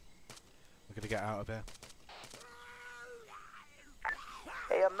east. We're gonna get out of here.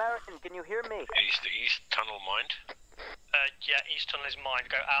 Hey, American, can you hear me? Is the east tunnel mined? Yeah, east tunnel is mined.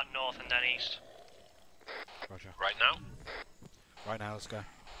 Go out north and then east. Roger. Right now? Right now, let's go.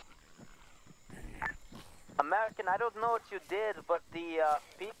 American, I don't know what you did, but the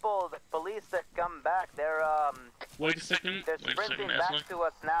the police that come back, they're Wait a second. they're sprinting back to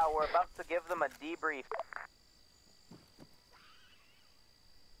us now. We're about to give them a debrief.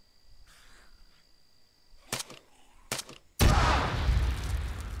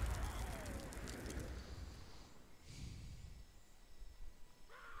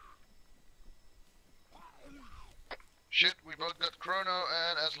 Shit, we both got Chrono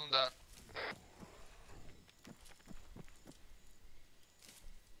and Aslan down.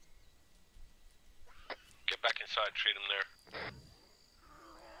 Get back inside, treat him there.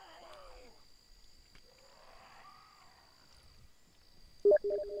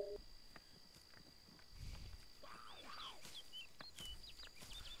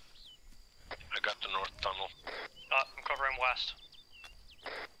 I got the north tunnel. I'm covering west.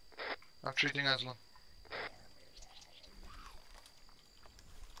 I'm treating Aslan.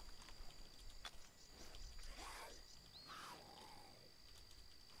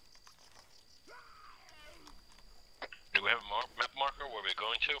 Do we have a map marker where we're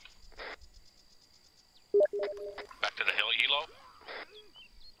going to? Back to the hill helo?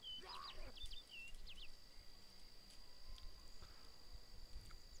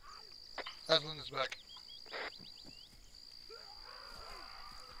 Aslan is back.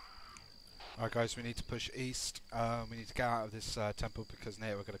 Alright guys, we need to push east. We need to get out of this temple because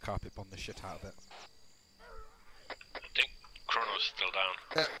Nato are going to carpet bomb the shit out of it. I think Chrono's still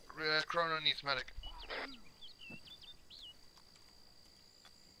down. Yeah, Chrono needs medic.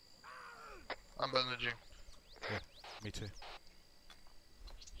 I'm bandaging. Yeah, me too.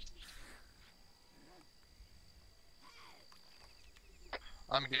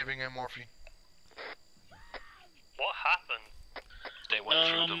 I'm giving him morphine. What happened? They went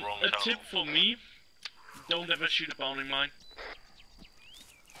through the wrong A tunnel. tip for me, don't ever shoot a bounding mine.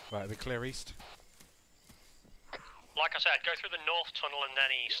 Right, we clear east. Like I said, go through the north tunnel and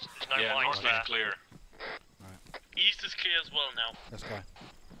then east. There's no Yeah, mines north there. is clear. Right, East is clear as well now. let's go.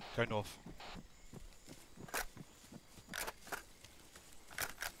 Go north.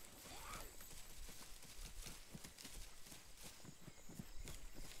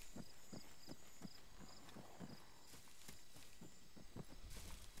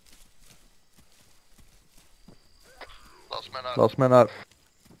 Last man out. Last man out.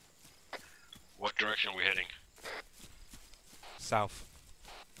 What direction are we heading? South.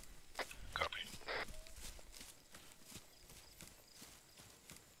 Copy.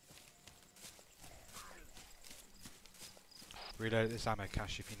 Reload this ammo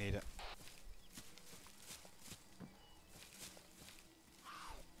cache if you need it.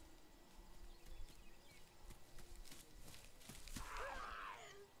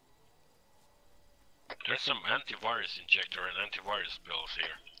 There's some antivirus injector and antivirus pills here.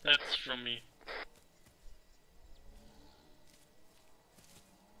 That's from me.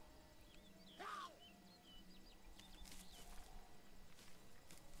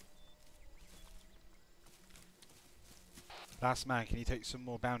 Last man, can you take some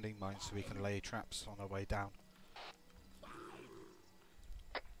more bounding mines so we can lay traps on our way down?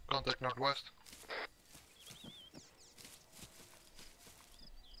 Contact northwest.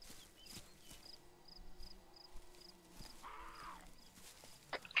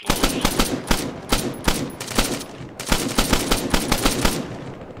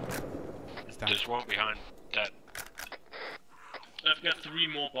 There's one behind that. I've got 3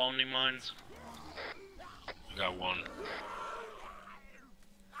 more bounding mines. Got one.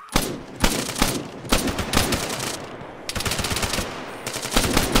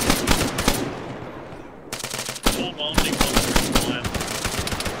 Four bounding mines required.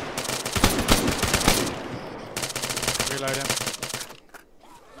 Reload him.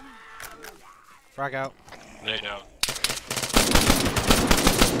 Frag out. Laid out.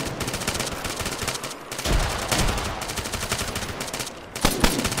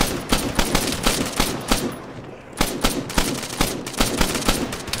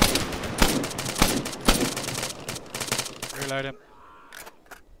 Reload him.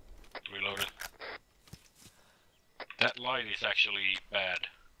 Reloaded. That light is actually bad,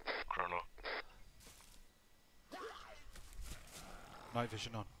 Chrono. Night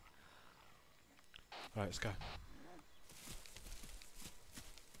vision on. Right, let's go.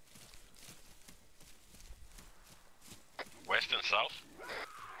 West and south?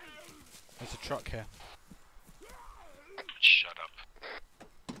 There's a truck here. Shut up.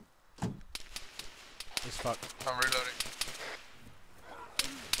 He's fucked. I'm reloading.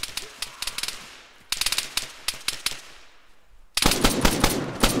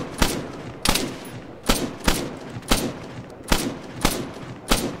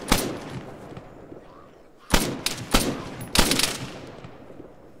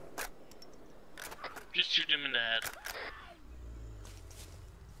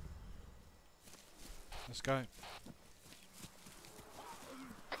 Let's go.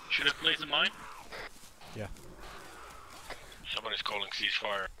 Should I place a mine? Yeah. Somebody's calling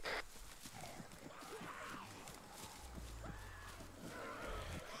ceasefire.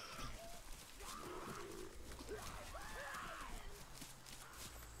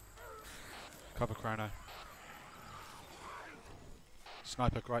 Cover chrono.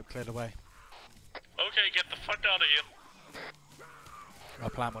 Sniper gripe cleared away. Okay, get the fuck out of here. I'll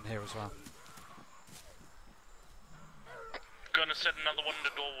plant one here as well. Gonna set another one in the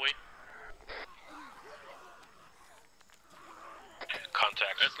doorway.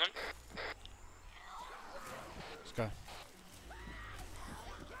 Contact. Excellent. Let's go.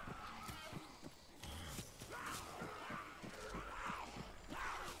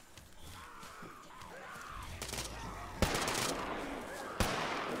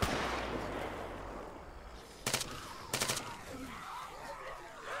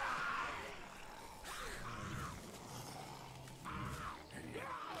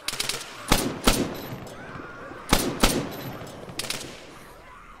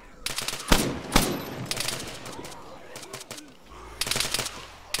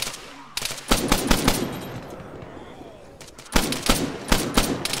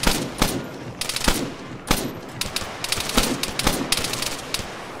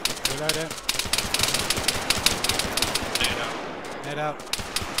 Reload it. Head out.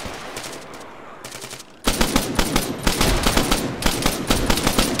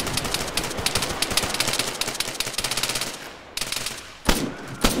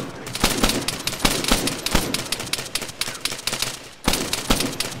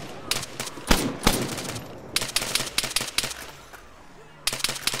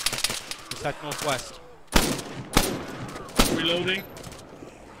 Let's head northwest. Reloading.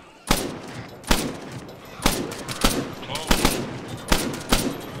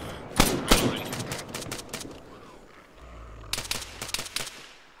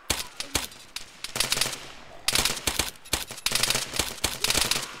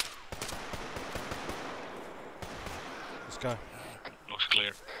 Go. Looks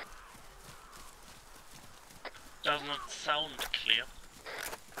clear. Does not sound clear.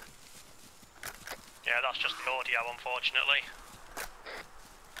 Yeah, that's just the audio, unfortunately.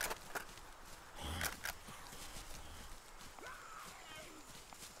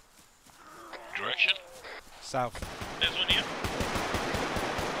 Direction? South. There's one here.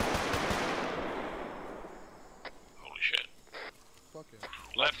 Holy shit. Fuck it.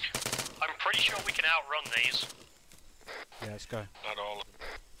 Left. I'm pretty sure we can outrun these. Yeah, let's go. Not all of them.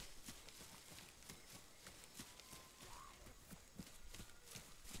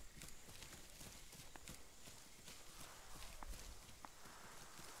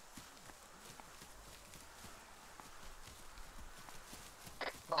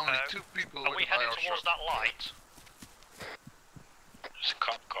 Only 2 people Are with we an heading IR towards shot. that light? There's a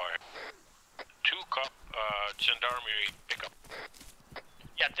cop car. 2 cop, gendarmerie pickup.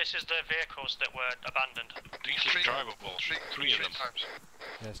 Yeah, this is the vehicles that were abandoned. These are drivable. Three of them. Times.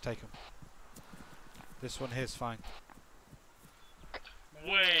 Yeah, let's take them. This one here's fine.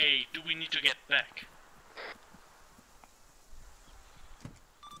 Wait, do we need to get back?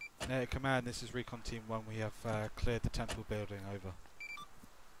 Command, this is Recon Team 1. We have cleared the temple building, over.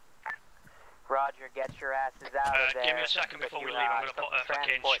 Roger, get your asses out of there. Give me a second before If we you, leave. I'm gonna put a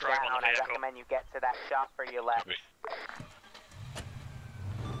fucking transport strobe on the down, I vehicle. recommend you get to that shop for your left.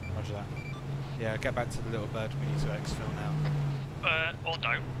 Roger that. Yeah, get back to the little bird. We need to exfil now. Or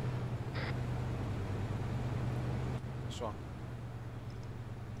don't. What's wrong?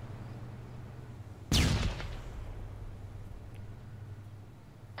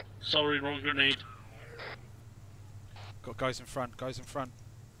 Sorry, wrong grenade. Got guys in front, guys in front.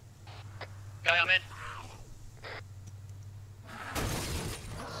 Okay, I'm in.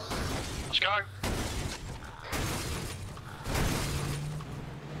 Let's go.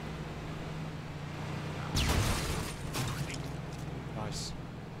 Nice.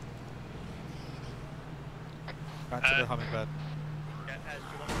 Back to the hummingbird. Yeah, do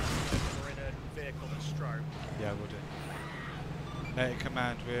you want to we're in a vehicle that's strobe? Yeah, we'll do. Nato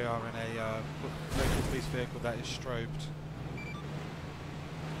Command, we are in a local police vehicle that is strobed.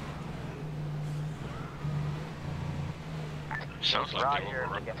 Sounds like Roger, they're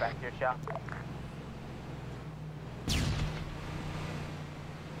overrun. get back to your shop.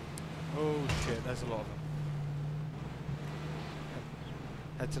 Oh shit, there's a lot of them.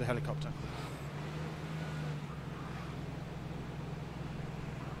 Head to the helicopter.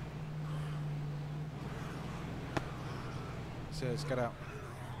 So let's get out.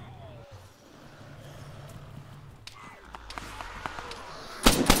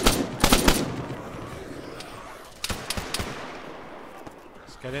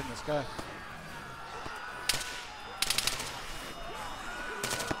 Get in, let's go.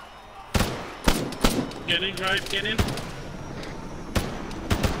 Get in, Gripe, get in.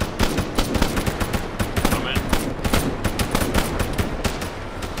 Come in.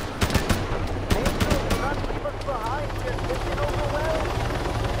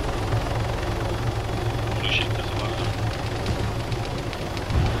 Holy shit, there's a lot of them.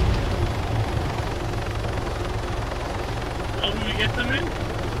 How do we get them in?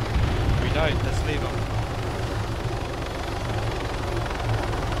 We don't, let's leave them.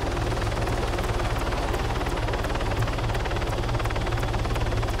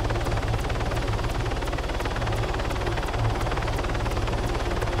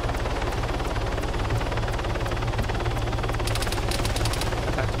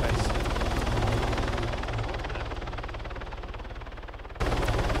 Attack base.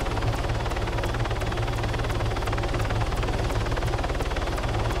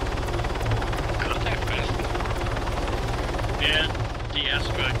 Contact base. Yeah, the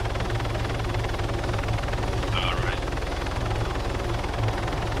airstrike. Alright.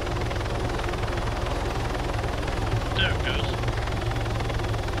 There it goes.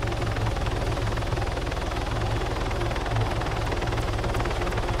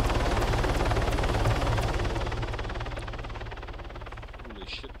 Holy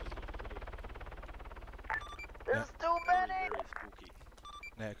shit, this looks pretty. There's too Very, many! very spooky.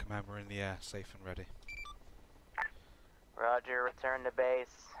 NATO command, we're in the air, safe and ready. Roger, return to base.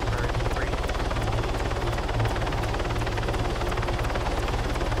 First brief.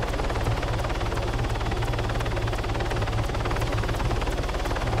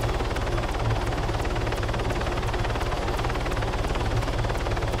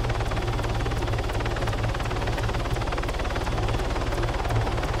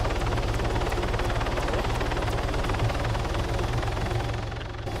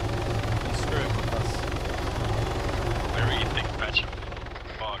 He's screwing with us. Very thick patch of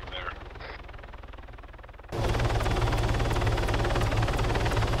fog there.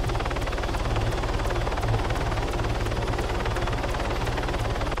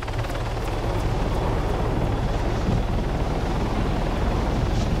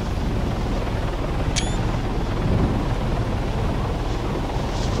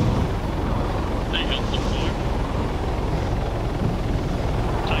 They got some more.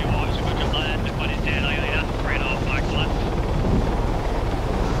 Tell you what, it was a good land, but it did earlier. 3.5 max left.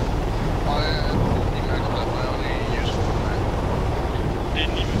 You max that my only useful command.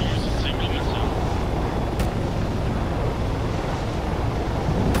 Didn't even use a single missile.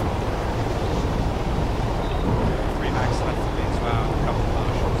 Three max left for me as well, a couple of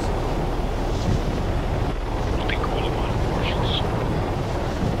marshals. Nothing cool about Marshals.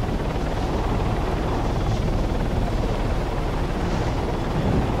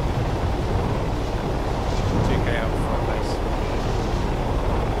 Two K out front base.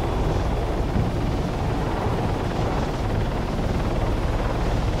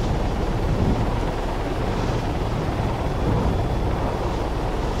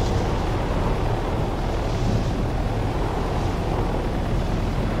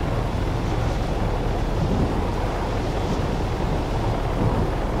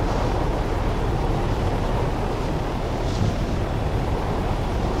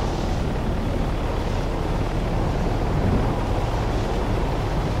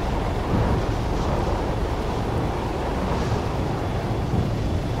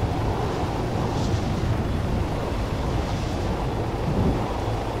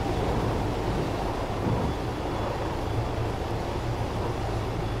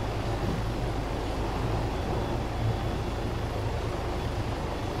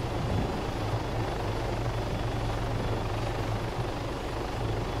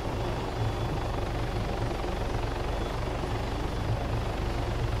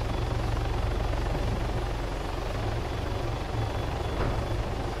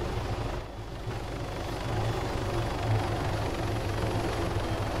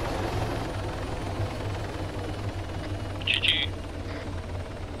 GG.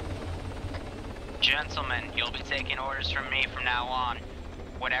 Gentlemen, you'll be taking orders from me from now on.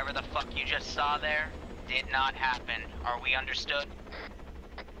 Whatever the fuck you just saw there did not happen. Are we understood?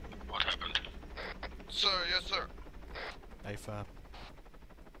 What happened? Sir, yes sir. A firm.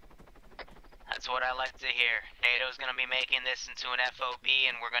 That's what I like to hear. NATO's gonna be making this into an FOB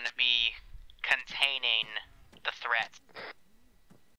and we're gonna be containing the threat.